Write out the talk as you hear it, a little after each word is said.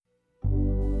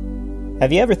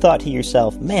Have you ever thought to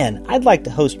yourself, man, I'd like to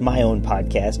host my own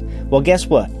podcast? Well, guess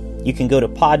what? You can go to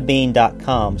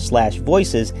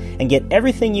podbean.com/voices and get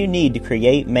everything you need to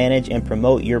create, manage, and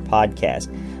promote your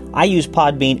podcast. I use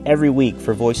Podbean every week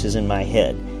for Voices in My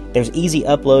Head. There's easy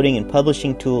uploading and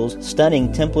publishing tools,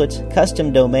 stunning templates,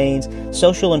 custom domains,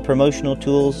 social and promotional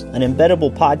tools, an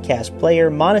embeddable podcast player,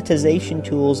 monetization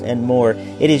tools, and more.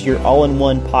 It is your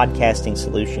all-in-one podcasting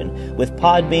solution. With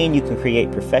Podbean, you can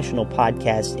create professional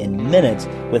podcasts in minutes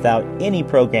without any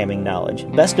programming knowledge.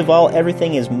 Best of all,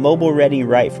 everything is mobile-ready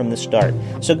right from the start.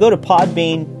 So go to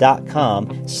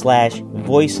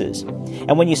podbean.com/voices.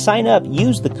 And when you sign up,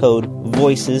 use the code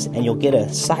VOICES and you'll get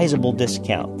a sizable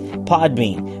discount.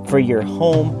 Podbean, for your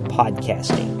home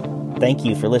podcasting. Thank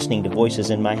you for listening to Voices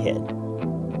in My Head.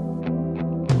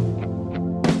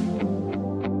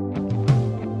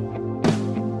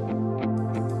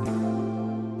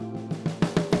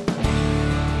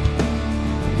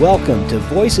 Welcome to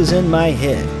Voices in My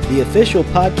Head, the official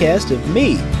podcast of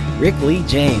me, Rick Lee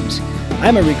James.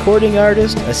 I'm a recording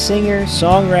artist, a singer,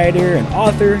 songwriter, an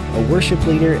author, a worship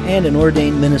leader, and an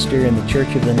ordained minister in the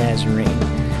Church of the Nazarene.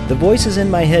 The Voices in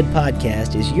My Head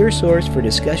podcast is your source for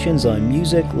discussions on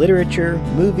music, literature,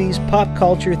 movies, pop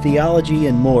culture, theology,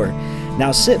 and more.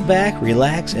 Now sit back,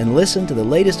 relax, and listen to the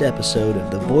latest episode of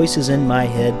the Voices in My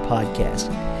Head podcast.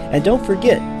 And don't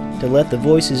forget to let the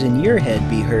voices in your head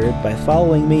be heard by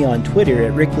following me on Twitter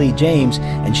at Rick Lee James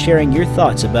and sharing your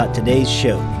thoughts about today's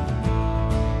show.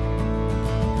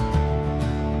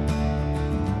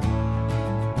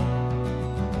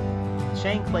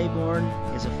 Shane Claiborne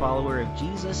is a follower of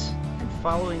Jesus, and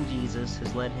following Jesus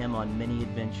has led him on many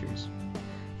adventures.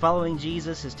 Following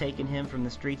Jesus has taken him from the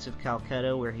streets of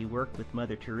Calcutta, where he worked with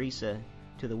Mother Teresa,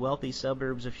 to the wealthy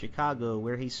suburbs of Chicago,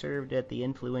 where he served at the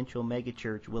influential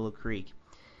megachurch Willow Creek.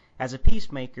 As a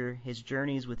peacemaker, his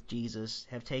journeys with Jesus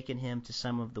have taken him to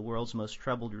some of the world's most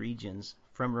troubled regions,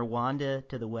 from Rwanda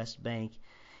to the West Bank,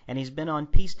 and he's been on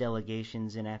peace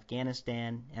delegations in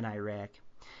Afghanistan and Iraq.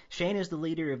 Shane is the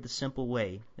leader of The Simple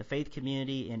Way, a faith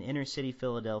community in inner-city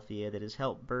Philadelphia that has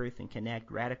helped birth and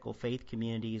connect radical faith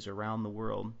communities around the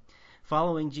world.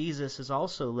 Following Jesus has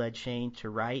also led Shane to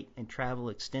write and travel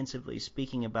extensively,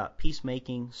 speaking about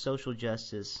peacemaking, social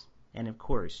justice, and, of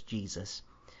course, Jesus.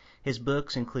 His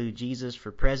books include Jesus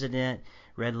for President,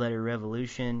 Red Letter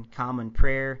Revolution, Common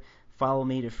Prayer, Follow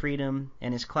Me to Freedom,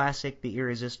 and his classic, The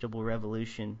Irresistible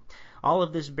Revolution. All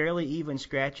of this barely even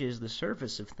scratches the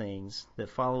surface of things that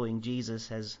following Jesus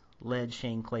has led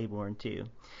Shane Claiborne to.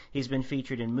 He's been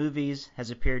featured in movies,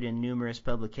 has appeared in numerous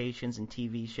publications and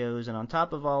TV shows, and on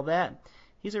top of all that,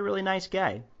 he's a really nice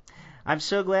guy. I'm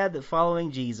so glad that following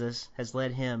Jesus has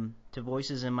led him to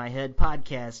Voices in My Head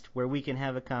podcast, where we can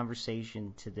have a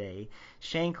conversation today.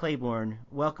 Shane Claiborne,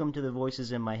 welcome to the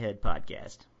Voices in My Head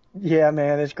podcast. Yeah,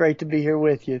 man, it's great to be here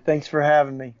with you. Thanks for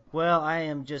having me. Well, I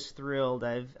am just thrilled.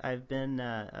 I've been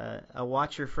a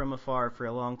watcher from afar for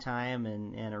a long time,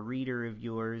 and a reader of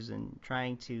yours, and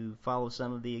trying to follow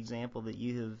some of the example that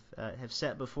you have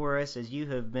set before us, as you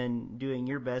have been doing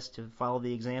your best to follow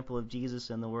the example of Jesus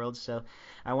in the world. So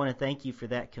I want to thank you for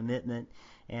that commitment.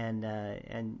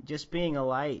 And just being a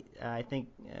light, I think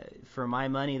for my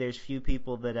money, there's few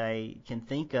people that I can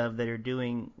think of that are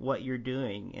doing what you're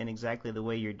doing in exactly the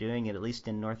way you're doing it, at least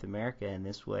in North America in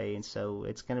this way. And so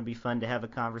it's going to be fun to have a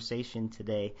conversation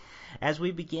today. As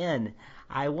we begin,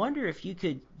 I wonder if you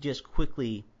could just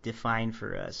quickly define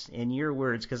for us in your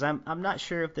words, because I'm not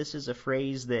sure if this is a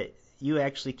phrase that you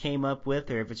actually came up with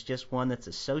or if it's just one that's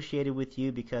associated with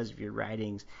you because of your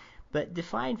writings. But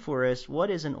define for us, what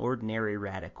is an ordinary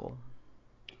radical?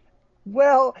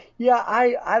 Well, yeah,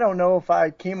 I don't know if I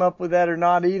came up with that or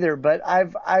not either, but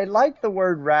I like the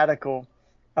word radical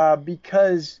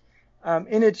because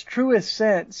in its truest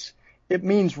sense, it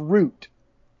means root.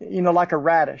 You know, like a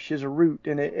radish is a root,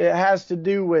 and it has to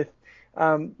do with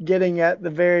getting at the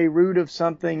very root of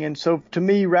something. And so to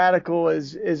me, radical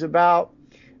is about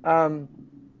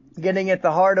getting at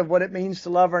the heart of what it means to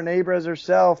love our neighbor as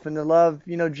ourselves, and to love,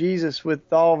 Jesus with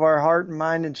all of our heart and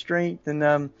mind and strength.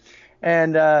 And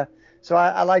so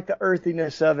I like the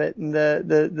earthiness of it and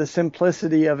the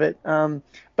simplicity of it.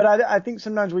 But I think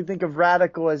sometimes we think of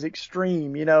radical as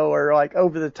extreme, or like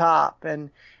over the top. And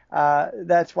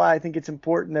that's why I think it's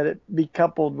important that it be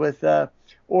coupled with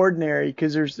ordinary,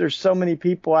 because there's so many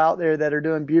people out there that are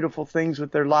doing beautiful things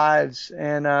with their lives.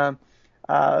 And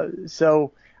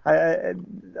so I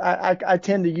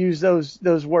tend to use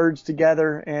those words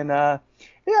together. And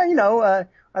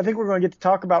I think we're going to get to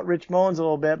talk about Rich Mullins a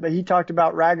little bit, but he talked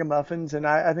about Ragamuffins, and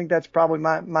I think that's probably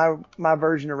my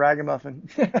version of Ragamuffin.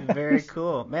 Very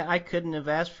cool. Man, I couldn't have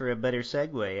asked for a better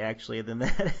segue, actually, than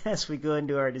that as we go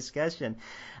into our discussion.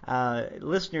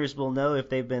 Listeners will know if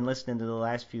they've been listening to the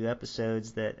last few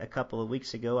episodes that a couple of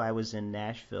weeks ago I was in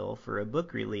Nashville for a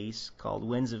book release called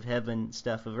Winds of Heaven,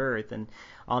 Stuff of Earth. And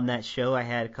on that show, I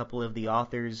had a couple of the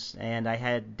authors, and I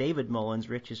had David Mullins,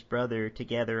 Rich's brother,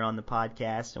 together on the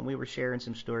podcast, and we were sharing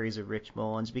some stories of Rich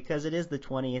Mullins because it is the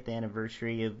 20th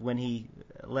anniversary of when he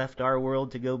left our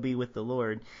world to go be with the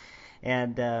Lord.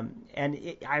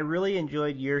 I really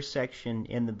enjoyed your section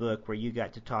in the book where you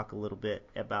got to talk a little bit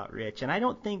about Rich. And I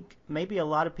don't think maybe a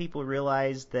lot of people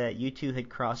realized that you two had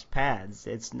crossed paths.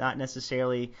 It's not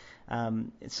necessarily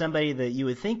somebody that you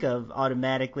would think of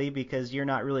automatically because you're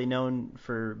not really known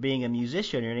for being a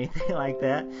musician or anything like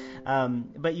that.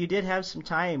 But you did have some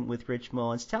time with Rich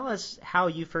Mullins. Tell us how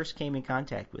you first came in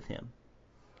contact with him.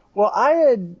 Well,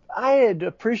 I had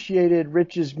appreciated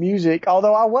Rich's music,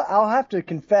 although I'll have to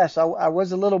confess I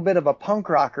was a little bit of a punk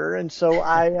rocker, and so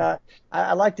I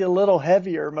liked it a little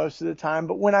heavier most of the time.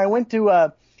 But when I went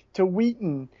to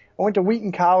Wheaton, I went to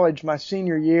Wheaton College my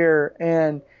senior year,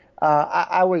 and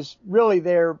I was really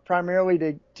there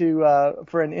primarily to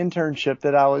for an internship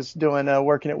that I was doing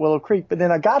working at Willow Creek. But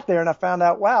then I got there and I found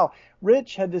out, wow,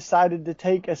 Rich had decided to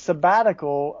take a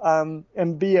sabbatical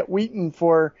and be at Wheaton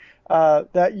for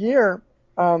that year,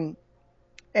 and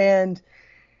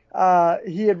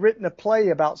he had written a play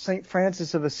about St.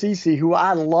 Francis of Assisi, who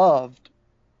I loved,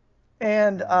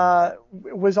 and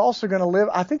was also going to live.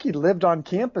 I think he lived on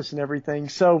campus and everything.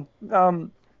 So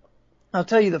I'll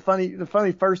tell you the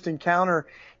funny first encounter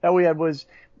that we had was.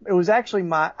 It was actually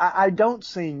I don't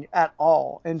sing at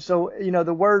all. And so,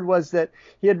 the word was that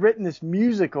he had written this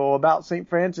musical about St.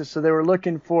 Francis. So they were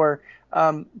looking for,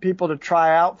 people to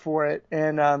try out for it.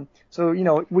 And, so,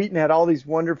 Wheaton had all these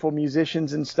wonderful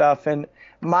musicians and stuff. And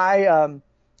my,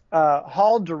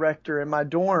 hall director in my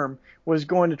dorm was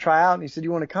going to try out, and he said,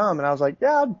 "You want to come?" And I was like,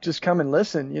 "Yeah, I'll just come and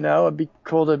listen. It'd be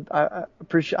cool to.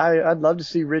 I'd love to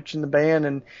see Rich in the band,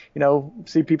 and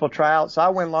see people try out." So I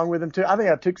went along with him too. I think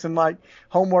I took some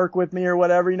homework with me or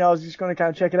whatever. I was just going to kind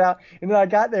of check it out. And then I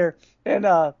got there, and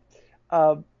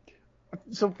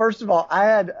so first of all, I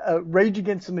had a Rage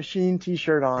Against the Machine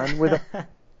T-shirt on with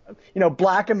a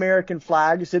black American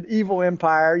flag. It said Evil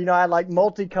Empire. I had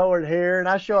multicolored hair, and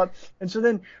I show up. And so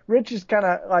then Rich just kind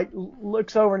of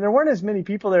looks over, and there weren't as many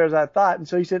people there as I thought. And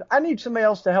so he said, "I need somebody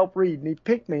else to help read." And he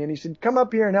picked me, and he said, "Come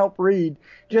up here and help read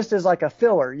just as a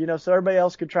filler, so everybody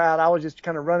else could try out." I was just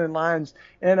kind of running lines.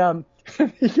 And,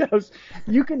 he goes,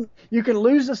 you can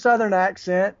lose the Southern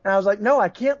accent. And I was like, "No, I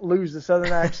can't lose the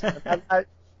Southern accent.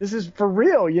 This is for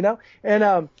real,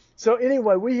 And, so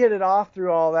anyway, we hit it off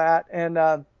through all that.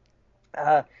 And,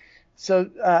 so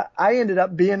I ended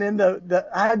up being in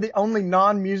I had the only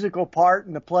non-musical part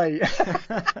in the play.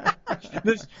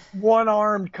 This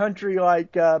one-armed country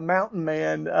mountain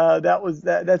man.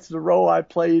 That's the role I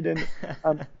played. And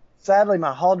sadly,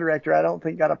 my hall director, I don't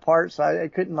think, got a part, so I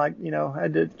couldn't I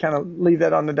had to kind of leave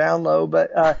that on the down low.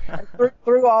 But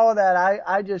through all of that,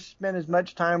 I just spent as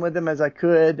much time with him as I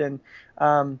could, and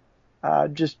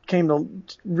just came to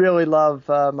really love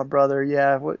my brother.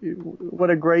 Yeah, what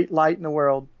a great light in the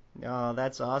world. Oh,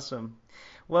 that's awesome.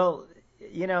 Well,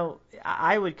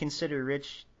 I would consider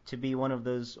Rich to be one of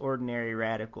those ordinary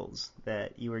radicals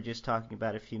that you were just talking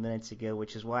about a few minutes ago,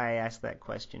 which is why I asked that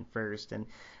question first. And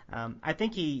I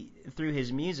think he, through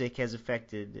his music, has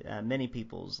affected many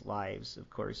people's lives, of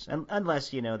course, unless,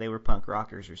 they were punk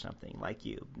rockers or something like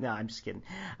you. No, I'm just kidding.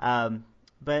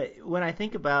 But when I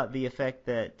think about the effect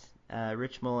that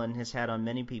Rich Mullins has had on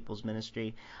many people's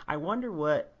ministry, I wonder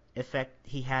what effect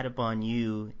he had upon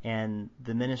you and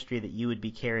the ministry that you would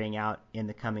be carrying out in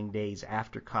the coming days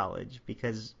after college,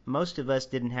 because most of us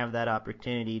didn't have that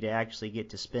opportunity to actually get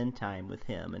to spend time with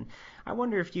him. And I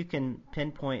wonder if you can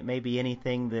pinpoint maybe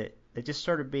anything that just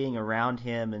sort of being around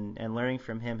him and learning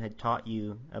from him had taught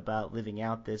you about living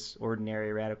out this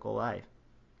ordinary radical life.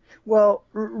 Well,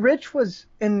 Rich was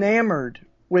enamored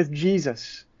with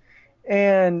Jesus,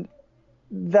 and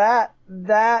that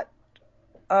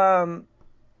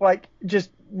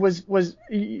just was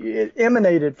it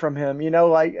emanated from him,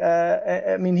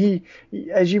 I mean, he,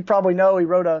 as you probably know, he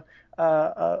wrote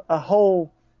a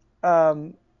whole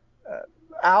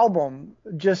album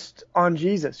just on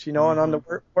Jesus, and on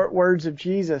the words of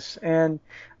Jesus. And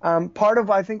part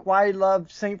of, I think, why he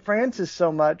loved St. Francis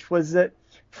so much was that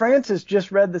Francis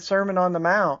just read the Sermon on the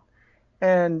Mount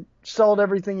and sold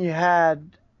everything he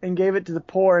had and gave it to the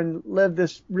poor and lived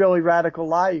this really radical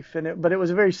life. But it was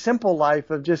a very simple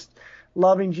life of just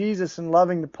loving Jesus and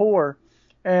loving the poor.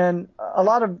 And a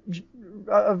lot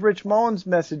of Rich Mullins'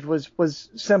 message was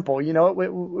simple.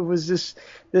 It was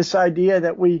this idea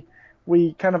that we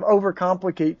kind of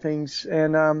overcomplicate things,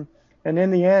 and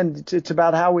in the end, it's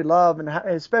about how we love, and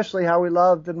especially how we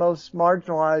love the most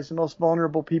marginalized, the most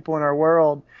vulnerable people in our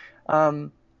world.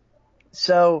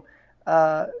 So,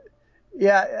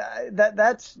 yeah,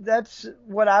 that's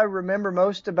what I remember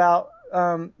most about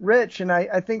Rich, and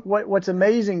I think what's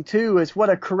amazing too is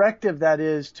what a corrective that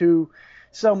is to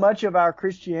so much of our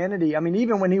Christianity. I mean,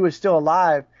 even when he was still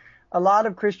alive, a lot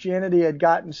of Christianity had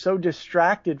gotten so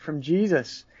distracted from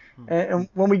Jesus. And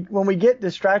when we get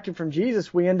distracted from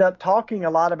Jesus, we end up talking a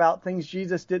lot about things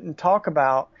Jesus didn't talk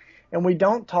about, and we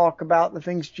don't talk about the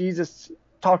things Jesus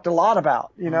talked a lot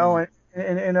about,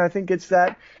 and I think it's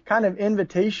that kind of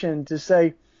invitation to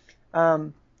say,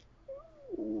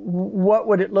 what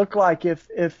would it look like if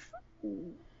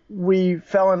we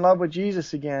fell in love with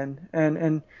Jesus again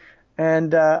and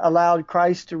allowed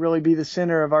Christ to really be the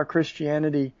center of our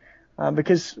Christianity?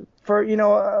 Because for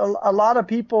a lot of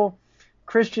people,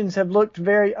 Christians have looked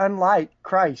very unlike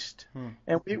Christ,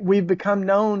 and we've become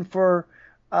known for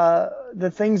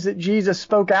the things that Jesus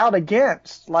spoke out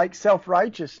against, like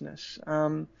self-righteousness.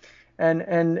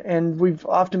 And we've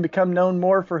often become known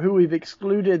more for who we've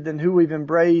excluded than who we've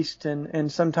embraced,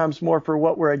 and sometimes more for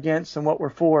what we're against and what we're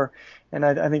for. And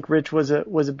I think Rich was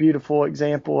a beautiful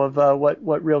example of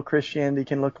what real Christianity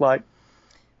can look like.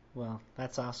 Well,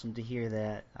 that's awesome to hear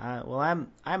that. I'm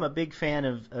a big fan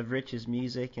of Rich's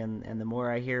music, and the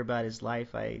more I hear about his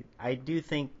life, I do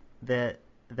think that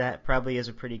probably is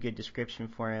a pretty good description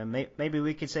for him. Maybe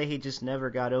we could say he just never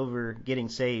got over getting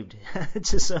saved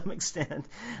to some extent,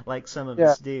 like some of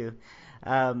us do.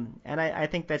 And I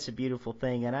think that's a beautiful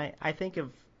thing. And I think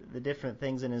of the different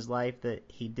things in his life that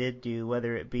he did do,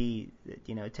 whether it be,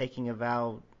 taking a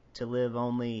vow to live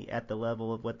only at the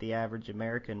level of what the average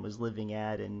American was living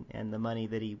at, and the money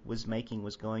that he was making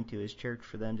was going to his church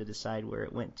for them to decide where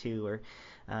it went to, or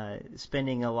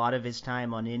spending a lot of his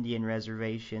time on Indian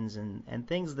reservations and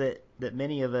things that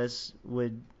many of us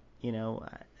would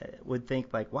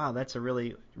think like, wow, that's a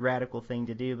really radical thing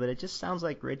to do. But it just sounds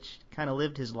like Rich kind of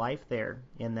lived his life there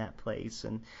in that place,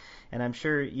 and I'm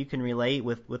sure you can relate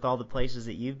with all the places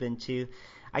that you've been to.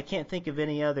 I can't think of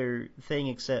any other thing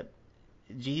except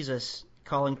Jesus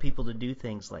calling people to do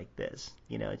things like this,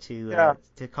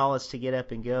 to call us to get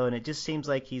up and go. And it just seems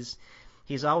like he's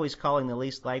always calling the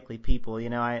least likely people.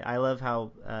 I love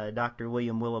how Dr.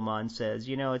 William Willimon says,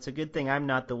 it's a good thing I'm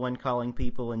not the one calling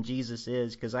people and Jesus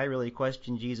is, because I really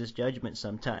question Jesus' judgment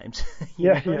sometimes.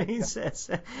 He says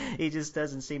he just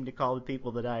doesn't seem to call the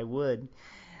people that I would.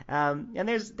 And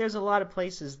there's a lot of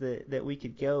places that we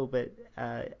could go, but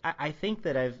I think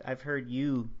that I've heard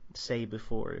you say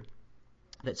before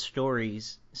that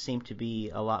stories seem to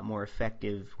be a lot more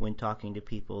effective when talking to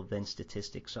people than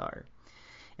statistics are.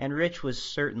 And Rich was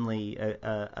certainly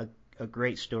a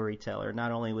great storyteller,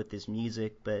 not only with his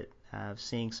music, but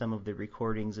seeing some of the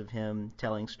recordings of him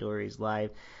telling stories live.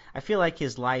 I feel like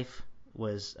his life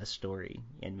was a story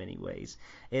in many ways.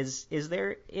 Is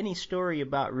there any story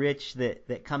about Rich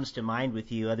that comes to mind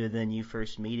with you other than you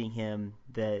first meeting him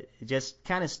that just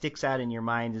kind of sticks out in your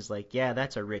mind as like, yeah,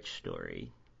 that's a Rich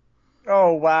story?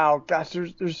 Oh, wow. Gosh,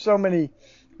 there's so many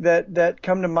that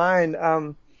come to mind.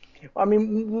 I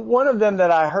mean, one of them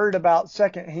that I heard about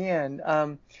secondhand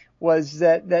was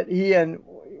that he and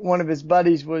one of his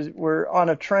buddies were on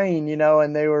a train,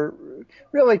 and they were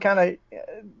really kind of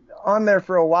on there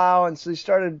for a while, and so he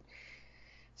started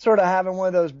sort of having one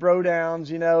of those bro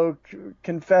downs,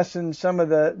 confessing some of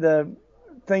the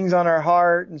things on our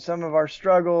heart and some of our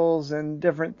struggles and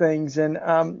different things. And,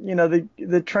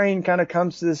 the train kind of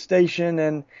comes to the station,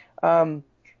 and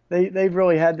they've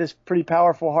really had this pretty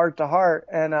powerful heart to heart.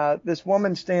 And this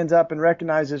woman stands up and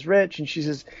recognizes Rich, and she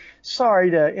says, sorry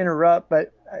to interrupt,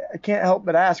 but I can't help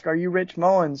but ask, are you Rich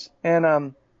Mullins?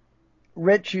 And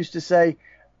Rich used to say,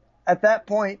 at that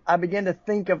point, I began to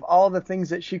think of all the things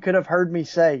that she could have heard me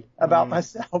say about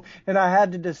myself, and I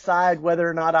had to decide whether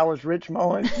or not I was Rich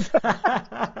Mullins.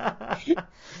 Wow.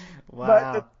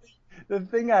 But the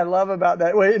thing I love about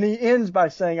that, and he ends by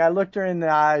saying, I looked her in the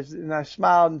eyes and I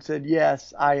smiled and said,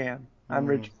 yes, I am. I'm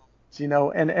Rich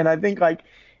Mullins, and I think like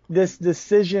this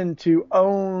decision to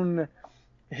own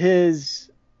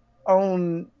his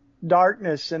own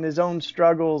darkness and his own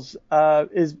struggles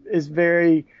is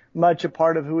very much a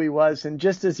part of who he was. And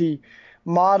just as he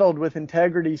modeled with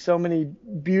integrity so many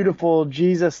beautiful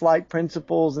Jesus-like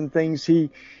principles and things, he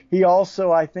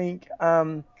also, I think,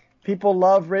 people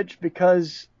love Rich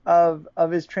because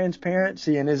of his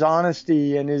transparency and his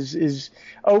honesty and his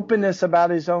openness about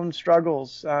his own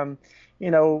struggles. One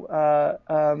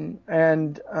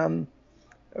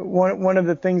of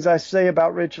the things I say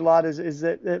about Rich a lot is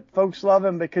that folks love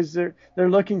him because they're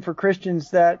looking for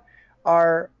Christians that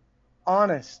are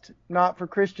honest, not for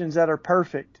Christians that are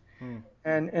perfect.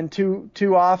 And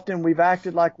too often we've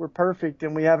acted like we're perfect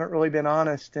and we haven't really been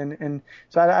honest. And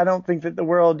so I don't think that the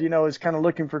world, is kind of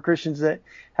looking for Christians that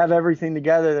have everything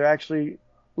together. They're actually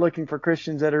looking for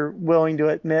Christians that are willing to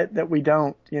admit that we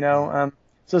don't,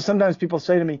 So sometimes people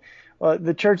say to me, well,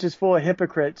 the church is full of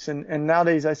hypocrites. And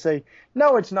nowadays I say,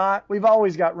 no, it's not. We've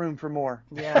always got room for more.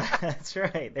 Yeah, that's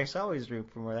right. There's always room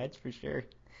for more. That's for sure.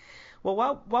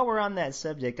 Well, while we're on that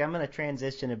subject, I'm going to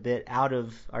transition a bit out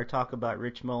of our talk about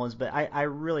Rich Mullins, but I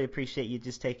really appreciate you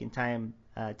just taking time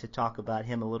to talk about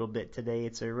him a little bit today.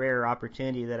 It's a rare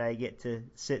opportunity that I get to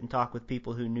sit and talk with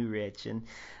people who knew Rich, and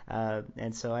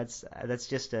so that's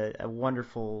just a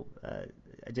wonderful.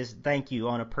 Just thank you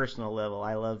on a personal level.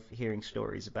 I love hearing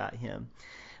stories about him,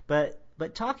 but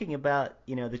talking about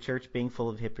the church being full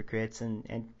of hypocrites,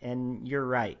 and you're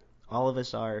right. All of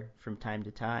us are from time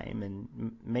to time,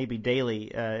 and maybe daily,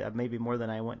 maybe more than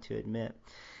I want to admit.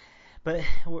 But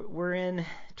we're in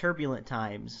turbulent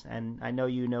times, and I know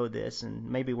you know this, and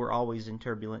maybe we're always in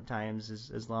turbulent times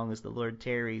as long as the Lord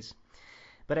tarries.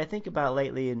 But I think about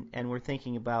lately, and we're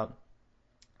thinking about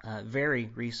very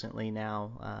recently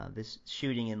now, this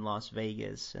shooting in Las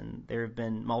Vegas, and there have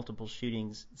been multiple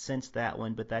shootings since that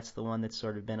one, but that's the one that's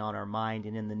sort of been on our mind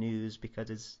and in the news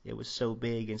because it was so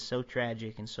big and so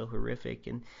tragic and so horrific.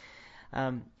 And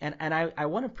I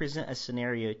want to present a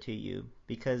scenario to you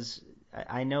because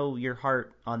I know your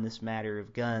heart on this matter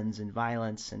of guns and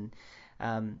violence, and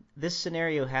this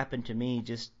scenario happened to me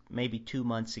just maybe 2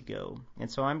 months ago,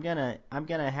 and so I'm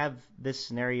gonna have this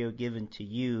scenario given to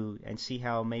you and see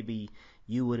how maybe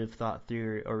you would have thought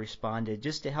through or responded,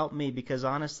 just to help me, because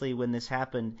honestly, when this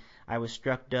happened, I was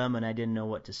struck dumb and I didn't know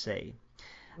what to say.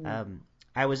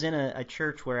 I was in a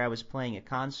church where I was playing a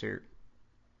concert,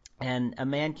 and a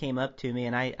man came up to me,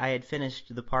 and I had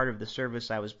finished the part of the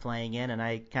service I was playing in, and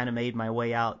I kind of made my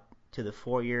way out to the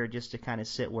foyer just to kind of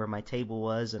sit where my table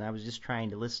was, and I was just trying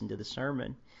to listen to the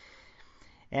sermon.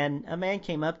 And a man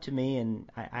came up to me, and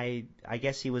I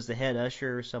guess he was the head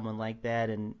usher or someone like that,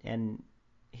 and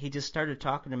he just started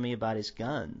talking to me about his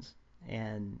guns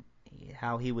and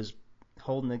how he was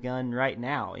holding a gun right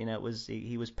now.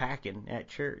 He was packing at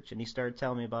church, and he started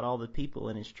telling me about all the people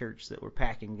in his church that were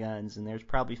packing guns, and there's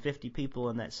probably 50 people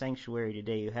in that sanctuary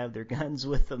today who have their guns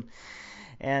with them.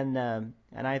 And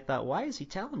I thought, why is he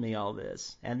telling me all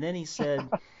this? And then he said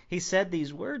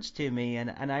these words to me,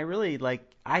 and I really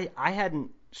I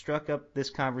hadn't struck up this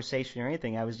conversation or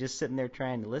anything. I was just sitting there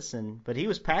trying to listen, but he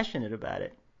was passionate about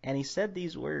it. And he said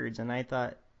these words, and I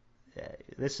thought,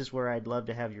 this is where I'd love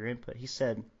to have your input. He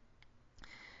said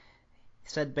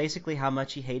basically how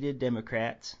much he hated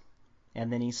Democrats,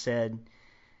 and then he said,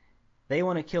 they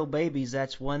want to kill babies,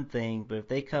 that's one thing, but if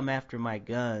they come after my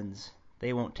guns,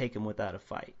 they won't take them without a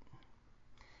fight.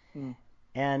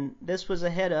 And this was a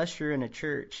head usher in a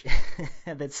church.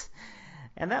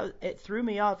 It threw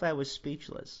me off. I was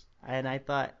speechless. And I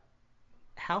thought,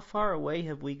 how far away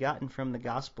have we gotten from the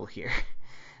gospel here?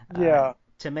 Yeah.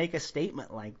 To make a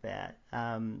statement like that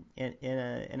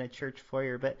in a church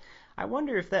foyer. But I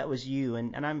wonder if that was you.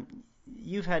 And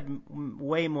you've had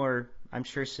way more, I'm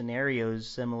sure, scenarios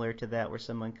similar to that where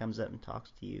someone comes up and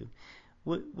talks to you.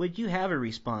 Would you have a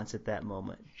response at that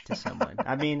moment to someone?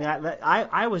 I mean,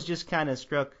 I was just kind of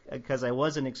struck because I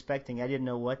wasn't expecting. I didn't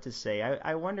know what to say.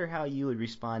 I wonder how you would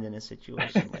respond in a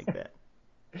situation like that.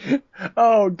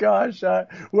 Oh gosh.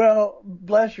 Well,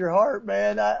 bless your heart,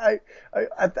 man. I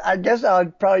guess I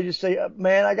would probably just say,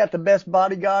 man, I got the best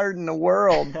bodyguard in the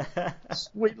world.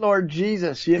 Sweet Lord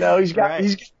Jesus, he's got,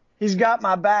 right. He's got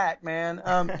my back, man.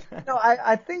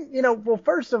 I think, well,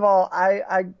 first of all,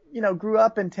 I grew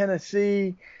up in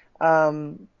Tennessee,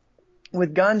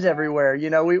 with guns everywhere.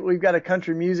 We've got a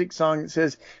country music song that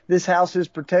says, this house is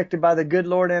protected by the good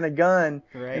Lord and a gun.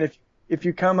 Right. And if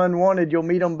you come unwanted, you'll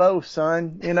meet them both,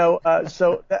 son.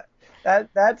 So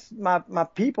that's my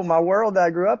people, my world that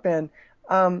I grew up in.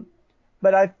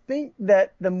 But I think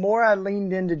that the more I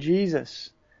leaned into Jesus,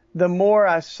 the more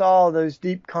I saw those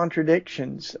deep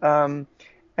contradictions. And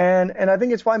I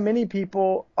think it's why many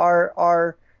people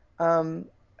have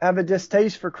a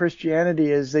distaste for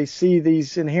Christianity as they see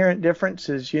these inherent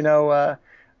differences, whether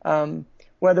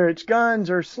it's guns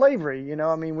or slavery,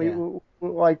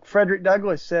 like Frederick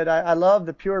Douglass said, I love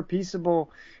the pure,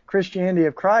 peaceable Christianity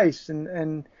of Christ.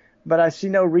 And but I see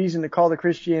no reason to call the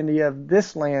Christianity of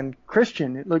this land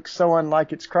Christian. It looks so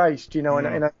unlike its Christ, and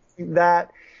I think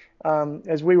that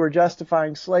as we were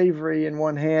justifying slavery in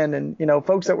one hand, and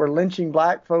folks that were lynching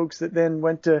black folks that then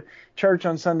went to church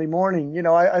on Sunday morning,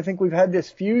 I think we've had this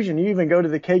fusion. You even go to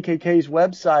the KKK's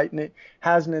website, and it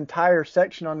has an entire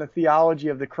section on the theology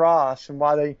of the cross and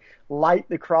why they light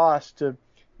the cross to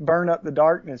burn up the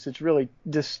darkness. It's really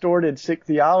distorted, sick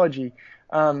theology.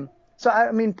 So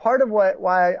I mean, part of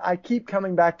why I keep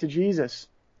coming back to Jesus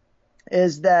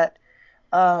is that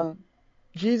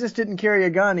Jesus didn't carry a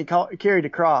gun; he carried a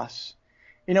cross.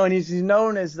 And he's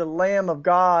known as the Lamb of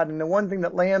God. And the one thing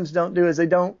that lambs don't do is they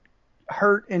don't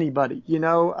hurt anybody.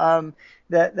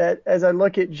 That as I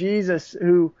look at Jesus,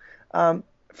 who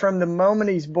from the moment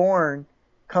he's born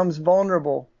comes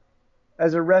vulnerable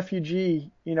as a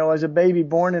refugee, as a baby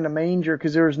born in a manger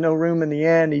because there was no room in the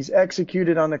inn. He's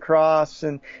executed on the cross,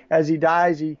 and as he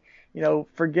dies, he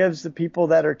forgives the people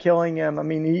that are killing him. I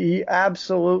mean, he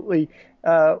absolutely.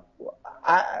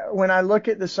 When I look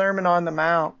at the Sermon on the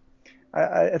Mount,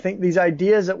 I think these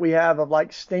ideas that we have of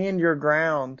like stand your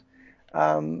ground,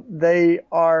 they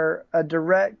are a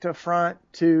direct affront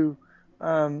to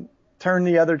turn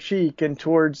the other cheek and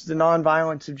towards the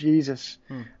nonviolence of Jesus.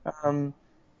 And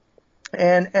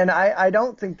I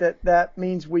don't think that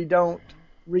means we don't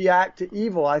react to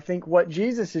evil. I think what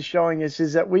Jesus is showing us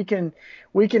is that we can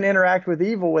interact with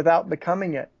evil without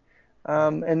becoming it.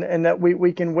 And that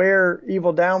we can wear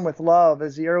evil down with love.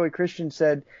 As the early Christians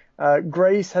said,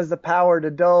 grace has the power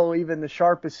to dull even the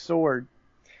sharpest sword.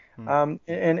 So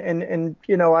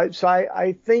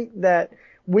I think that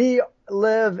we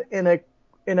live in a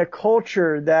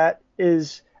culture that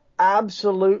is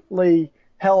absolutely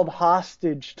held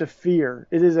hostage to fear.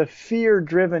 It is a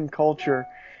fear-driven culture.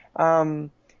 And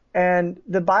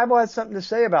the Bible has something to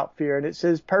say about fear, and it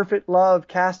says, perfect love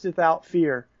casteth out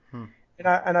fear.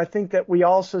 And I think that we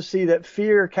also see that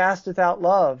fear casteth out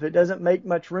love. It doesn't make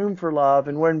much room for love.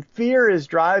 And when fear is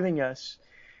driving us,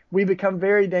 we become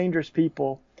very dangerous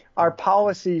people. Our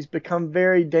policies become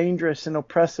very dangerous and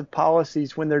oppressive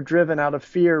policies when they're driven out of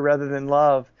fear rather than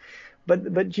love.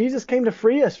 But Jesus came to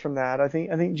free us from that. I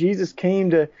think Jesus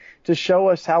came to show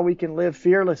us how we can live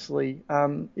fearlessly,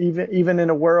 even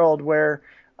in a world where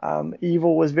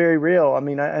evil was very real. I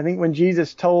mean, I think when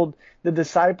Jesus told the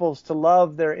disciples to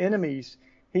love their enemies,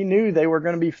 he knew they were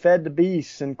going to be fed to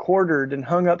beasts and quartered and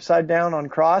hung upside down on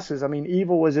crosses. I mean,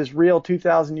 evil was as real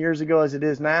 2,000 years ago as it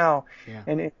is now. Yeah.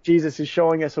 And Jesus is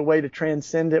showing us a way to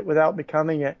transcend it without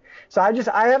becoming it. So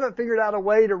I haven't figured out a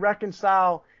way to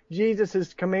reconcile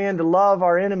Jesus' command to love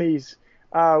our enemies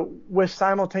with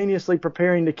simultaneously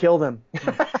preparing to kill them.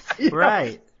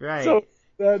 Right. So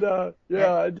that,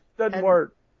 it doesn't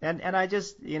work. And I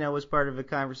just, was part of a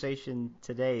conversation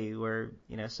today where,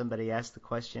 somebody asked the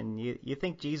question, you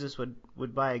think Jesus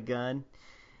would buy a gun?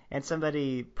 And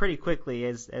somebody pretty quickly,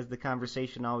 as the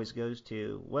conversation always goes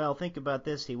to, well, think about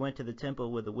this. He went to the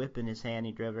temple with a whip in his hand.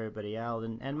 He drove everybody out.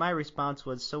 And my response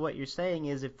was, so what you're saying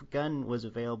is if a gun was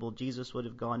available, Jesus would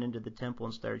have gone into the temple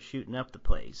and started shooting up the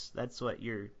place. That's what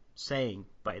you're saying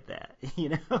by that,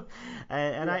 And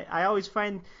yeah. I always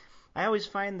find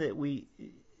that we,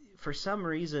 for some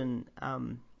reason,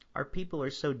 our people are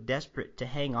so desperate to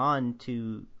hang on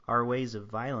to our ways of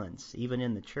violence, even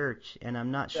in the church, and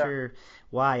I'm not sure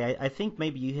why. I think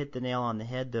maybe you hit the nail on the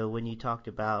head, though, when you talked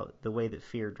about the way that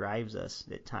fear drives us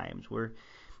at times.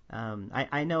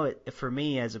 I know it for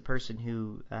me as a person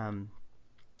who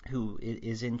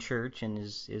is in church and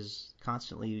is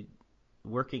constantly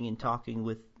working and talking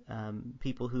with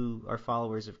people who are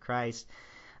followers of Christ.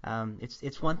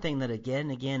 It's one thing that again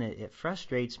it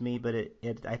frustrates me, but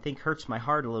it I think hurts my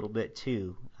heart a little bit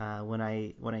too when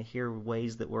I hear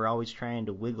ways that we're always trying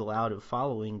to wiggle out of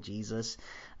following Jesus.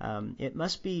 It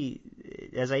must be,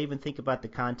 as I even think about the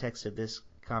context of this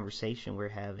conversation we're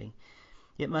having,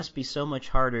 it must be so much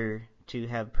harder to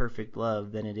have perfect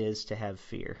love than it is to have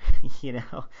fear.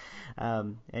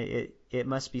 It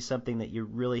must be something that you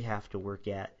really have to work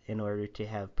at in order to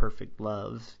have perfect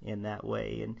love in that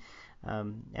way.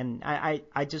 And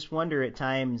I just wonder at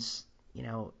times,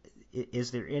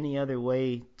 is there any other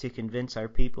way to convince our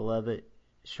people of it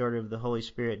short of the Holy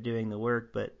Spirit doing the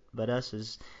work, but us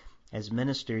as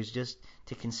ministers just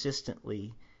to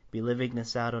consistently be living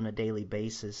this out on a daily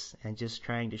basis and just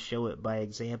trying to show it by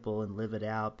example and live it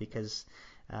out because,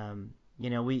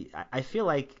 I feel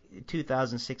like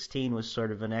 2016 was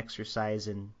sort of an exercise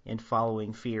in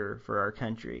following fear for our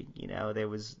country.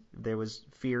 There was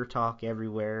fear talk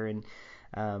everywhere, and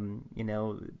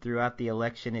Throughout the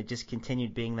election, it just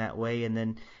continued being that way. And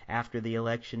then after the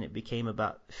election, it became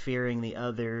about fearing the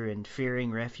other and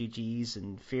fearing refugees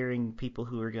and fearing people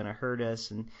who are going to hurt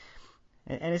us. And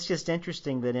it's just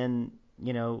interesting that in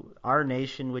our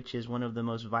nation, which is one of the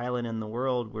most violent in the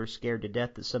world, we're scared to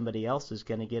death that somebody else is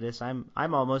going to get us. I'm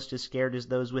almost as scared as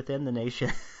those within the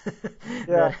nation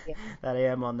that I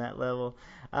am on that level.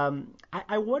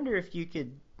 I wonder if you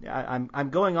could. I'm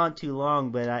going on too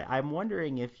long, but I'm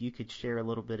wondering if you could share a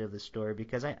little bit of the story,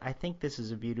 because I think this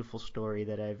is a beautiful story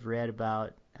that I've read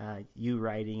about you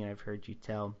writing and I've heard you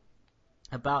tell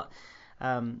about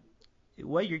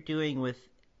what you're doing with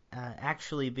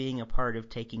actually being a part of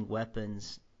taking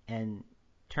weapons and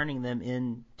turning them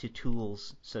into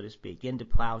tools, so to speak, into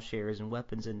plowshares and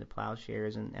weapons into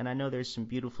plowshares. And I know there's some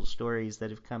beautiful stories that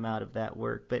have come out of that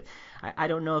work, but I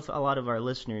don't know if a lot of our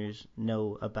listeners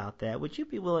know about that. Would you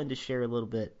be willing to share a little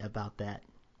bit about that?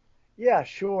 Yeah,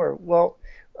 sure. Well,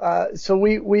 so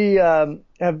we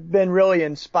have been really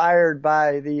inspired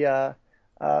by the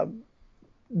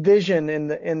vision in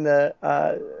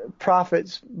the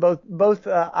prophets. Both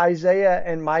Isaiah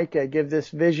and Micah give this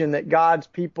vision that God's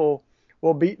people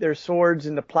will beat their swords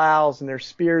into plows and their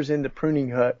spears into pruning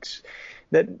hooks.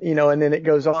 That, and then it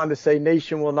goes on to say,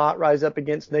 nation will not rise up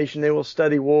against nation. They will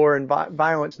study war and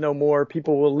violence no more.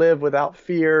 People will live without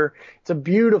fear. It's a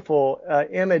beautiful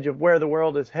image of where the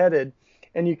world is headed.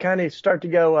 And you kind of start to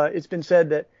go, it's been said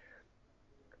that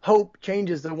hope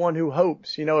changes the one who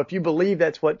hopes. If you believe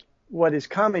that's what is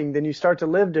coming, then you start to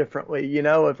live differently.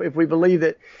 If we believe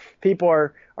that people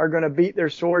are going to beat their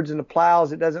swords into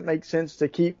plows, it doesn't make sense to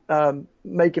keep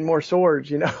making more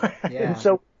swords. Yeah. And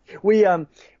so we, in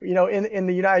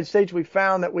the United States, we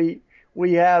found that we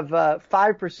have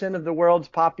 5% of the world's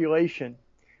population,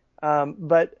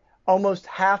 but almost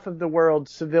half of the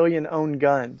world's civilian-owned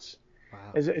guns. Wow.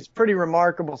 It's pretty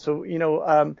remarkable. So,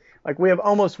 like we have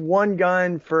almost one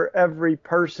gun for every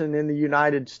person in the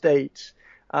United States.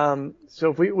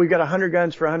 So if we got 100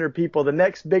 guns for 100 people, the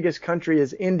next biggest country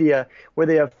is India, where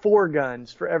they have 4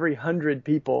 guns for every 100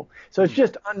 people. So it's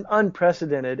just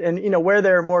unprecedented. And, where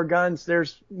there are more guns,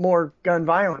 there's more gun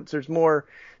violence. There's more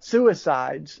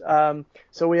suicides.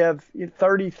 So we have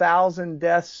 30,000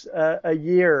 deaths a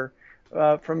year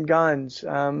from guns.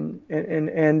 Many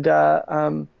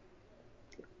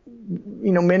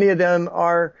of them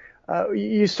are,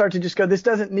 you start to just go, this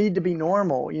doesn't need to be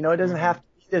normal. It doesn't have to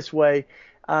be this way.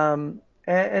 Some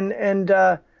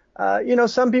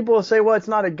people will say, well, it's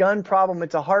not a gun problem,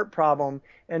 it's a heart problem.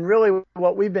 And really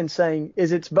what we've been saying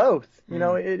is it's both.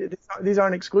 These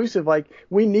aren't exclusive. Like,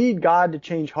 we need God to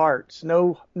change hearts.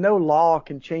 No law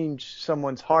can change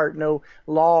someone's heart. No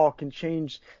law can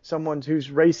change someone who's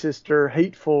racist or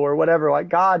hateful or whatever. Like,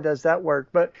 God does that work.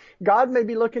 But God may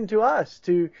be looking to us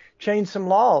to change some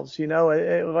laws.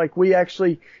 Like we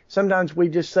actually, sometimes we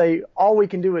just say all we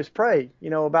can do is pray,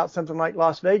 about something like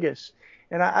Las Vegas.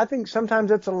 And I think sometimes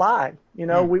that's a lie.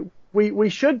 We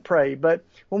should pray, but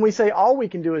when we say all we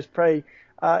can do is pray,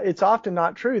 it's often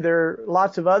not true. There are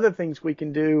lots of other things we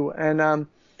can do. And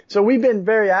so we've been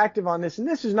very active on this. And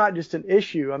this is not just an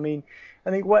issue. I mean,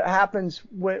 I think what happens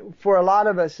for a lot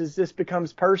of us is this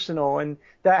becomes personal. And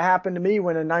that happened to me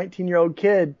when a 19-year-old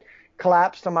kid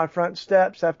collapsed on my front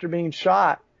steps after being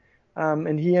shot.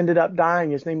 And he ended up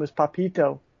dying. His name was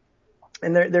Papito.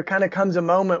 And there kind of comes a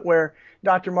moment where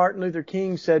Dr. Martin Luther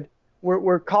King said,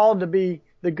 we're called to be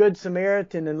the good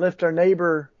Samaritan and lift our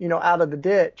neighbor, out of the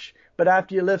ditch. But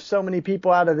after you lift so many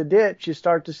people out of the ditch, you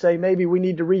start to say, maybe we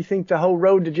need to rethink the whole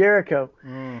road to Jericho.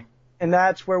 And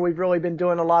that's where we've really been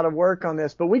doing a lot of work on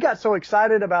this. But we got so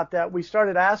excited about that, we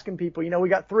started asking people, we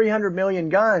got 300 million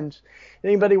guns.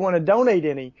 Anybody want to donate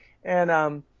any?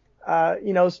 And,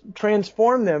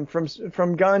 transform them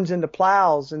from guns into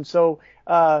plows. And so,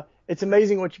 it's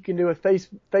amazing what you can do with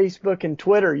Facebook and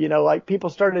Twitter. Like, people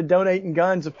started donating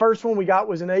guns. The first one we got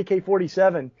was an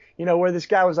AK-47, where this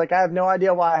guy was like, I have no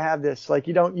idea why I have this. Like,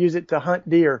 you don't use it to hunt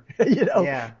deer,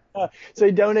 Yeah. So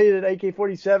he donated an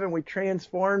AK-47. We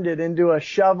transformed it into a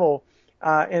shovel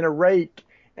and a rake.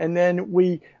 And then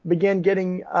we began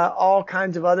getting all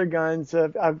kinds of other guns.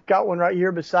 I've got one right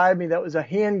here beside me that was a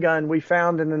handgun we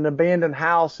found in an abandoned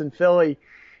house in Philly.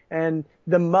 And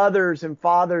the mothers and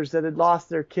fathers that had lost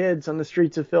their kids on the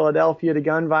streets of Philadelphia to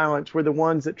gun violence were the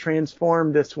ones that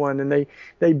transformed this one. And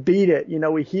they beat it.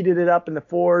 We heated it up in the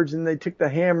forge, and they took the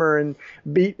hammer and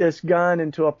beat this gun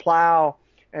into a plow.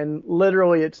 And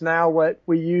literally, it's now what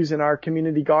we use in our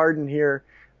community garden here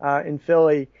in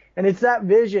Philly. And it's that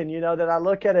vision, that I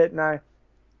look at it and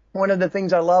one of the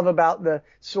things I love about the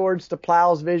swords to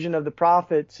plows vision of the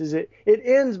prophets is it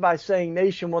ends by saying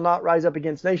nation will not rise up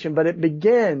against nation, but it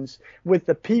begins with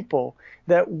the people,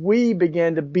 that we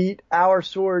begin to beat our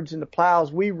swords into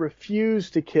plows. We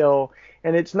refuse to kill.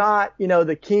 And it's not,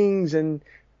 the kings and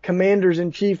commanders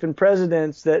in chief and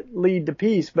presidents that lead to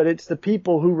peace, but it's the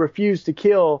people who refuse to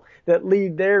kill that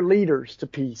lead their leaders to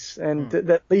peace, and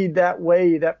that lead that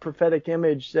way, that prophetic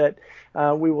image that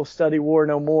we will study war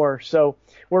no more. So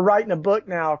we're writing a book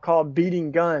now called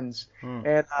Beating Guns,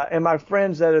 and my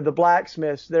friends that are the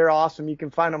blacksmiths, they're awesome. You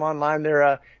can find them online.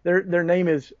 Their name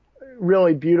is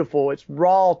really beautiful. It's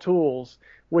Raw Tools,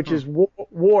 which is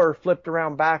war flipped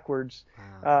around backwards.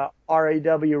 RAW,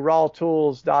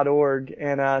 rawtools.org.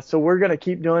 And so we're going to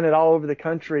keep doing it all over the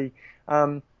country.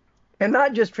 And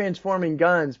not just transforming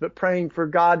guns, but praying for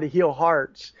God to heal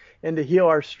hearts and to heal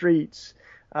our streets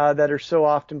that are so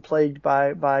often plagued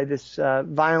by this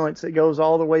violence that goes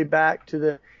all the way back to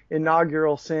the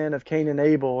inaugural sin of Cain and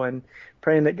Abel, and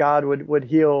praying that God would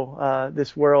heal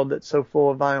this world that's so full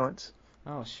of violence.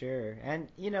 Oh, sure. And,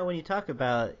 when you talk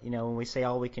about, when we say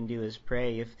all we can do is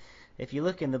pray, if you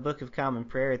look in the Book of Common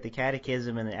Prayer at the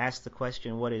Catechism and ask the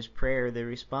question, what is prayer? The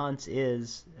response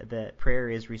is that prayer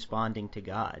is responding to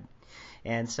God.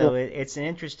 And so it's an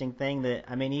interesting thing that,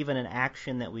 even an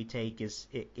action that we take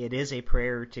it is a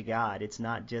prayer to God. It's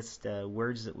not just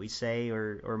words that we say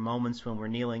or moments when we're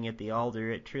kneeling at the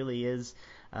altar. It truly is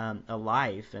a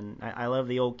life. And I love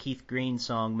the old Keith Green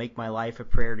song, Make My Life a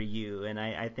Prayer to You. And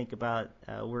I think about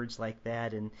words like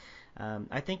that. And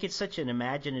I think it's such an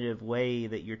imaginative way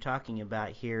that you're talking about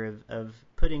here of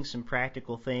putting some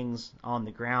practical things on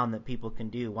the ground that people can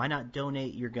do. Why not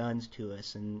donate your guns to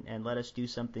us and let us do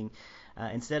something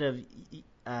instead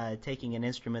of taking an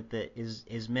instrument that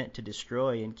is meant to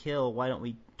destroy and kill? Why don't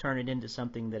we turn it into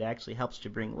something that actually helps to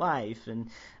bring life? And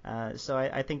so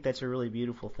I think that's a really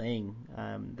beautiful thing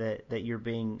that you're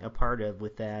being a part of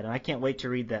with that. And I can't wait to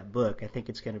read that book. I think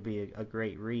it's going to be a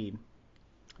great read.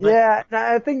 Yeah,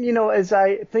 I think, as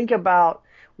I think about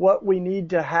what we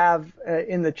need to have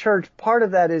in the church, part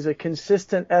of that is a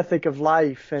consistent ethic of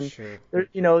life. And, sure.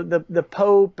 The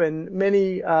Pope and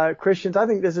many Christians, I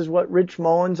think this is what Rich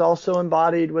Mullins also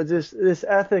embodied, was this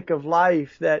ethic of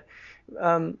life that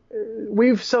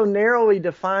we've so narrowly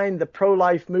defined the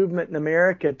pro-life movement in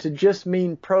America to just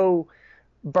mean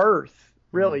pro-birth.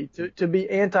 Really, to be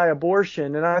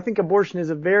anti-abortion. And I think abortion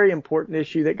is a very important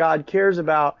issue that God cares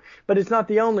about, but it's not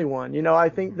the only one. I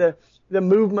think the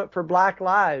movement for Black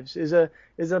lives is a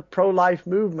pro-life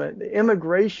movement. The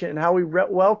immigration, how we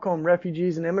welcome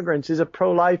refugees and immigrants, is a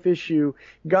pro-life issue.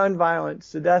 Gun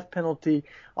violence, the death penalty,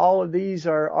 all of these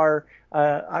are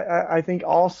I think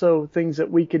also things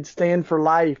that we could stand for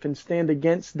life and stand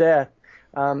against death.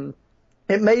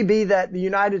 It may be that the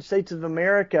United States of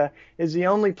America is the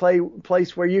only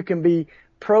place where you can be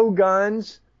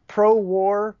pro-guns,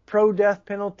 pro-war, pro-death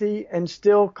penalty, and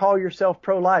still call yourself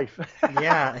pro-life.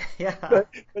 Yeah. But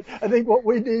I think what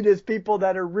we need is people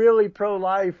that are really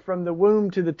pro-life from the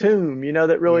womb to the tomb,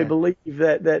 that really believe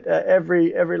that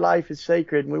every life is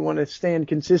sacred, and we want to stand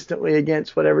consistently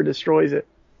against whatever destroys it.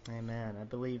 Amen. I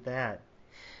believe that.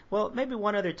 Well, maybe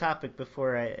one other topic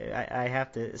before I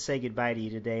have to say goodbye to you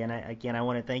today. And I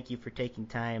want to thank you for taking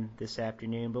time this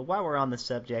afternoon. But while we're on the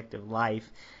subject of life,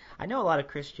 I know a lot of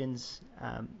Christians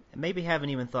maybe haven't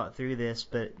even thought through this,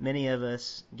 but many of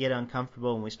us get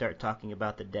uncomfortable when we start talking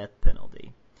about the death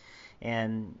penalty.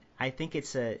 And I think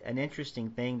it's an interesting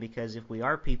thing, because if we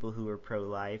are people who are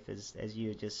pro-life, as you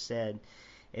had just said,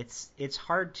 it's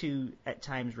hard to at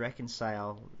times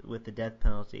reconcile with the death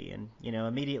penalty. And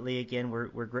immediately again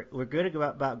we're good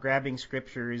about grabbing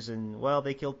scriptures and, well,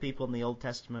 they killed people in the Old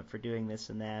Testament for doing this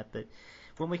and that. But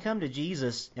when we come to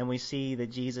Jesus and we see that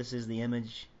Jesus is the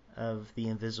image of the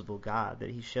invisible God, that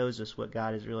he shows us what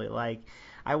God is really like,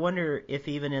 I wonder if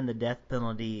even in the death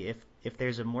penalty, if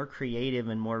there's a more creative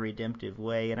and more redemptive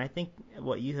way. And I think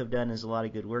what you have done is a lot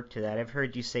of good work to that. I've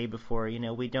heard you say before,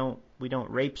 we don't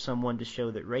rape someone to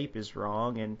show that rape is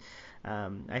wrong. And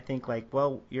I think,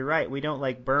 well, you're right. We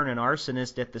don't burn an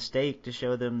arsonist at the stake to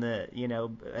show them that,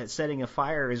 setting a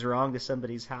fire is wrong to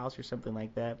somebody's house or something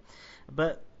like that.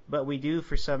 But we do,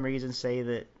 for some reason, say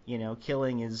that,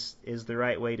 killing is the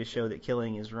right way to show that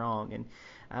killing is wrong. And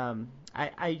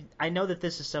I know that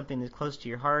this is something that's close to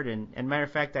your heart, and matter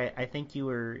of fact, I think you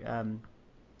were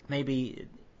maybe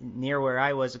near where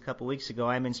I was a couple weeks ago.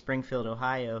 I'm in Springfield,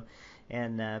 Ohio,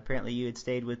 and apparently you had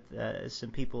stayed with some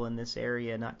people in this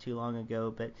area not too long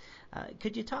ago. But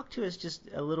could you talk to us just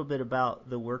a little bit about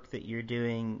the work that you're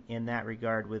doing in that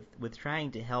regard with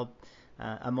trying to help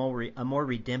a more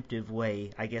redemptive way,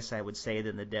 I guess I would say,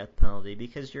 than the death penalty,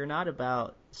 because you're not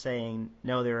about saying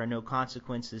no, there are no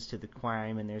consequences to the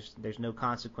crime and there's no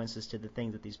consequences to the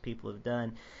things that these people have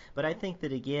done, but I think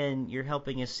that again you're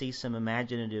helping us see some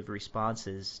imaginative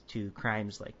responses to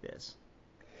crimes like this.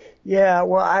 Yeah,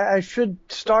 well, I should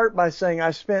start by saying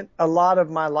I spent a lot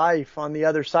of my life on the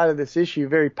other side of this issue,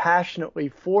 very passionately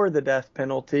for the death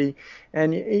penalty,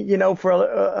 and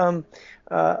for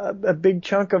a big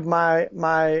chunk of my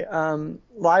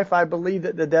life, I believe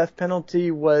that the death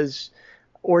penalty was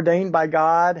ordained by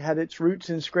God, had its roots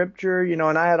in Scripture,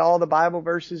 and I had all the Bible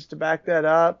verses to back that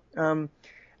up.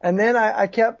 And then I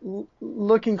kept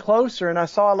looking closer, and I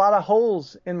saw a lot of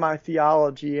holes in my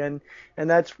theology, and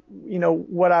that's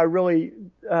what I really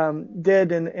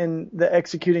did in the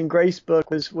Executing Grace book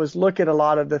was look at a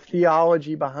lot of the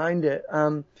theology behind it.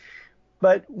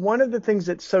 But one of the things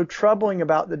that's so troubling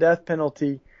about the death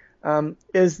penalty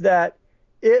is that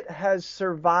it has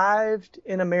survived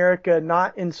in America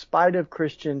not in spite of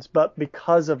Christians, but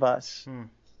because of us.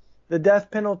 The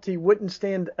death penalty wouldn't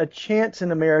stand a chance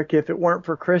in America if it weren't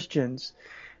for Christians.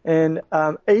 And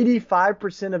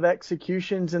 85% of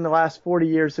executions in the last 40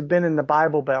 years have been in the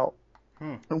Bible Belt.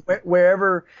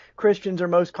 Wherever Christians are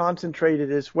most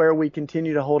concentrated is where we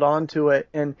continue to hold on to it.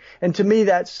 And to me,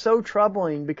 that's so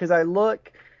troubling because I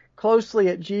look closely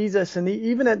at Jesus and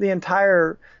even at the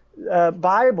entire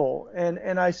Bible,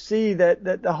 and I see that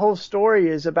the whole story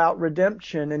is about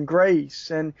redemption and grace.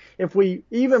 And if we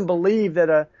even believe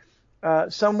that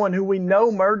someone who we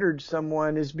know murdered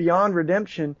someone is beyond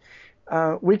redemption,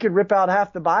 we could rip out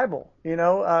half the Bible.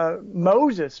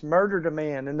 Moses murdered a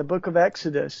man in the book of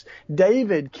Exodus.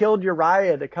 David killed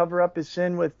Uriah to cover up his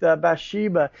sin with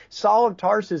Bathsheba. Saul of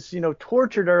Tarsus,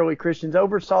 tortured early Christians,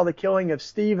 oversaw the killing of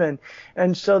Stephen.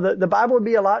 And so the Bible would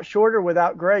be a lot shorter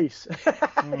without grace.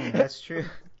 That's true.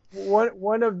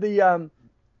 One of the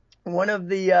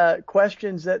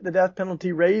questions that the death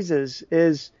penalty raises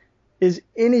is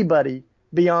anybody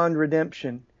beyond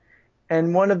redemption?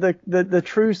 And one of the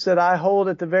truths that I hold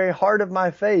at the very heart of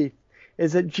my faith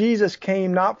is that Jesus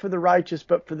came not for the righteous,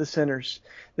 but for the sinners.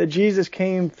 That Jesus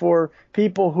came for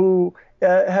people who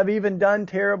have even done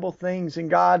terrible things, and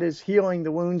God is healing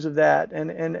the wounds of that.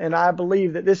 And I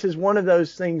believe that this is one of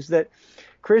those things that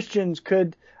Christians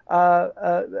could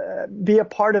be a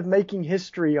part of making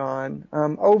history on.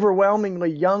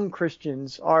 Overwhelmingly, young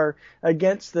Christians are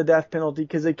against the death penalty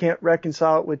because they can't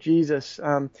reconcile it with Jesus.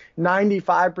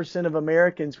 95% of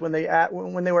Americans, when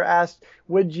they were asked,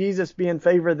 would Jesus be in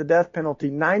favor of the death penalty,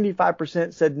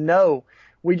 95% said no.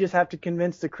 We just have to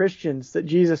convince the Christians that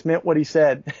Jesus meant what he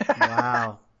said.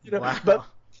 Wow. Wow. But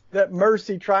that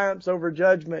mercy triumphs over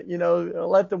judgment.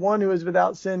 Let the one who is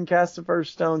without sin cast the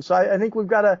first stone. So I think we've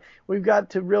got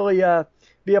to really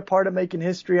be a part of making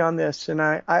history on this. And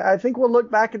I think we'll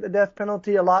look back at the death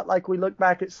penalty a lot like we look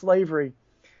back at slavery,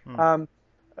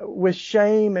 with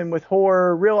shame and with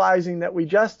horror, realizing that we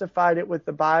justified it with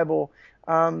the Bible,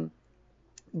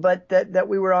 but that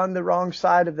we were on the wrong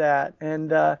side of that.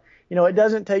 And it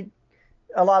doesn't take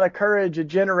a lot of courage a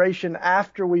generation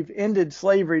after we've ended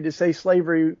slavery to say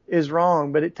slavery is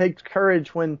wrong, but it takes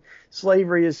courage when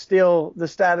slavery is still the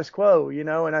status quo,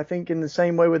 and I think in the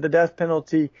same way with the death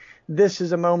penalty, this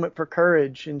is a moment for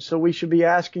courage. And so we should be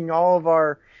asking all of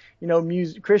our,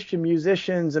 Christian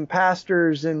musicians and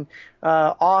pastors and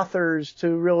authors to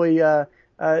really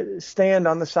stand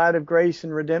on the side of grace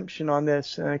and redemption on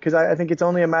this, because I think it's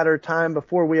only a matter of time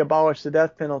before we abolish the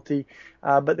death penalty.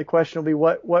 But the question will be,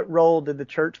 what role did the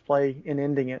church play in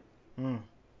ending it?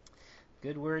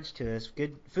 Good words to us.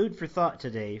 Good food for thought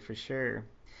today, for sure.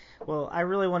 Well, I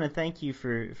really want to thank you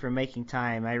for making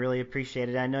time. I really appreciate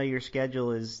it. I know your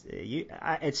schedule is.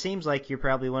 It seems like you're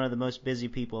probably one of the most busy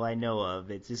people I know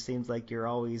of. It just seems like you're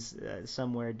always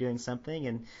somewhere doing something,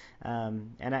 and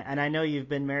I know you've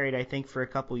been married, I think, for a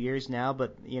couple years now.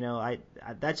 But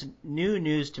that's new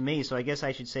news to me. So I guess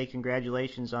I should say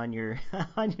congratulations on your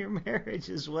on your marriage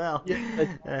as well.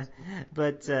 Yeah.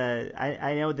 But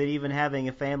I know that even having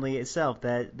a family itself,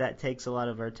 that takes a lot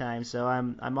of our time. So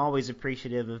I'm always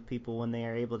appreciative of people when they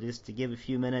are able just to give a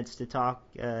few minutes to talk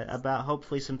about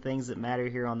hopefully some things that matter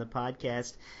here on the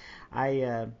podcast.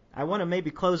 I want to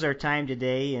maybe close our time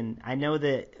today, and I know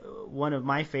that one of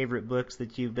my favorite books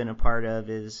that you've been a part of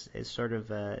is sort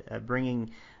of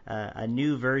bringing a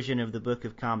new version of the Book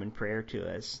of Common Prayer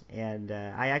to us. And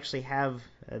I actually have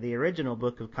the original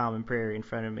Book of Common Prayer in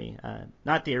front of me.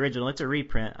 Not the original, it's a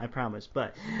reprint, I promise.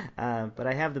 But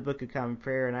I have the Book of Common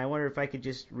Prayer, and I wonder if I could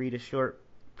just read a short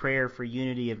prayer for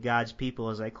unity of God's people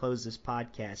as I close this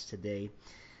podcast today. It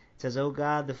says, O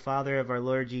God, the Father of our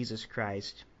Lord Jesus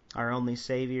Christ, our only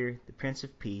Savior, the Prince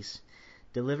of Peace,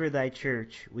 deliver thy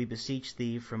church, we beseech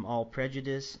thee, from all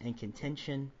prejudice and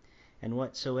contention, and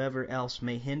whatsoever else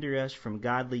may hinder us from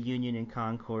godly union and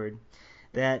concord,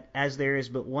 that as there is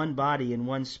but one body and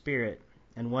one Spirit,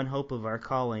 and one hope of our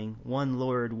calling, one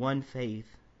Lord, one faith,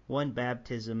 one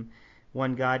baptism,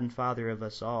 one God and Father of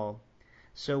us all,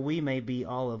 so we may be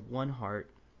all of one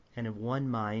heart and of one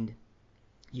mind,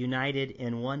 united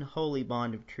in one holy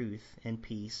bond of truth and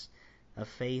peace, of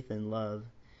faith and love,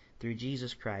 through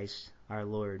Jesus Christ our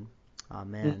Lord.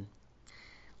 Amen.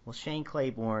 Well, Shane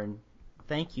Claiborne,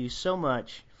 thank you so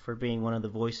much for being one of the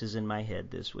voices in my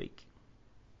head this week.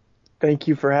 Thank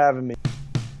you for having me.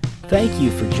 Thank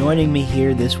you for joining me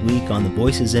here this week on the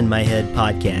Voices in My Head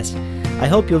podcast. I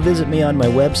hope you'll visit me on my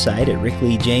website at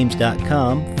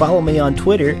rickleejames.com, follow me on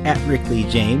Twitter at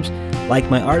rickleejames, like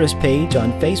my artist page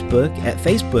on Facebook at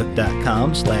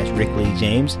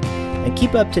facebook.com/rickleejames, and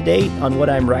keep up to date on what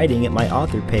I'm writing at my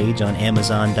author page on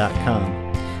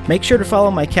amazon.com. Make sure to follow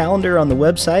my calendar on the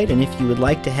website, and if you would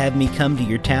like to have me come to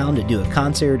your town to do a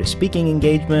concert, a speaking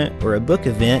engagement, or a book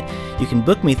event, you can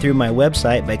book me through my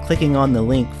website by clicking on the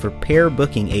link for Pair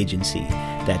Booking Agency.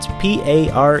 That's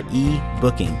Pare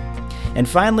Booking. And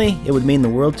finally, it would mean the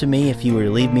world to me if you were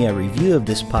to leave me a review of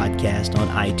this podcast on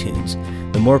iTunes.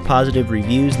 The more positive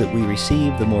reviews that we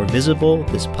receive, the more visible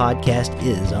this podcast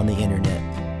is on the internet.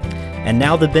 And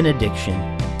now the benediction.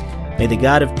 May the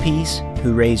God of peace,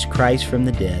 who raised Christ from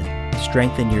the dead,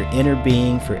 strengthen your inner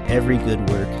being for every good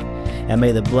work. And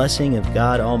may the blessing of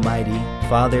God Almighty,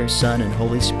 Father, Son, and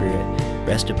Holy Spirit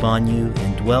rest upon you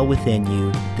and dwell within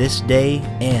you this day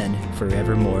and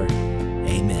forevermore.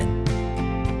 Amen.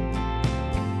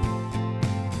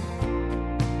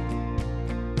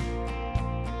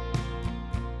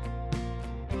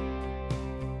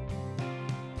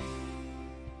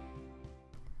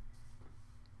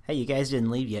 Hey, you guys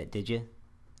didn't leave yet, did you?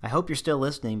 I hope you're still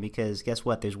listening, because guess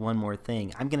what? There's one more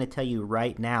thing. I'm going to tell you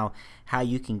right now how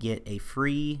you can get a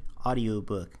free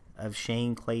audiobook of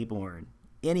Shane Claiborne.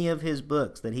 Any of his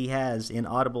books that he has in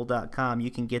audible.com,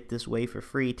 you can get this way for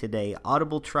free today.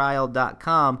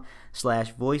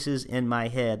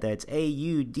 audibletrial.com/voicesinmyhead. That's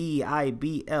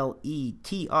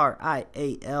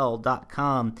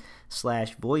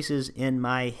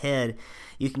audibletrial.com/voicesinmyhead.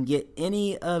 You can get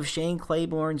any of Shane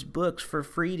Claiborne's books for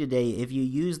free today if you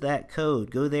use that code.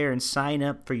 Go there and sign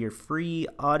up for your free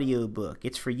audiobook.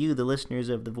 It's for you, the listeners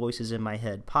of the Voices in My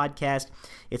Head podcast.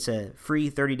 It's a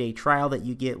free 30-day trial that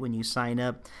you get when you sign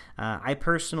up. I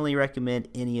personally recommend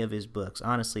any of his books.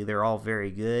 Honestly, they're all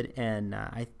very good, and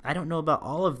I don't know about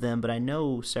all of them, but I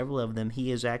know several of them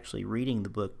he is actually reading the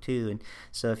book too. And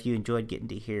so if you enjoyed getting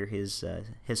to hear his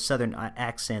southern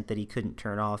accent that he couldn't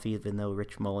turn off, even though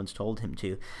Rich Mullins told him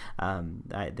to,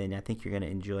 then I think you're going to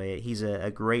enjoy it. He's a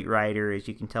great writer, as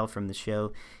you can tell from the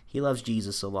show. He loves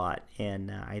Jesus a lot,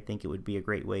 and I think it would be a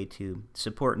great way to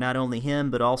support not only him,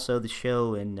 but also the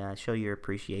show, and show your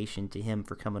appreciation to him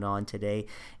for coming on today.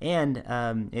 And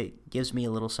it gives me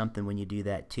a little something when you do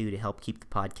that, too, to help keep the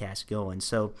podcast going.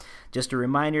 So just a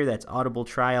reminder, that's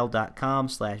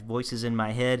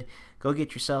audibletrial.com/voicesinmyhead. Go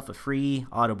get yourself a free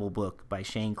Audible book by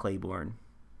Shane Claiborne.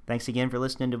 Thanks again for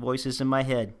listening to Voices in My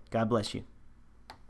Head. God bless you.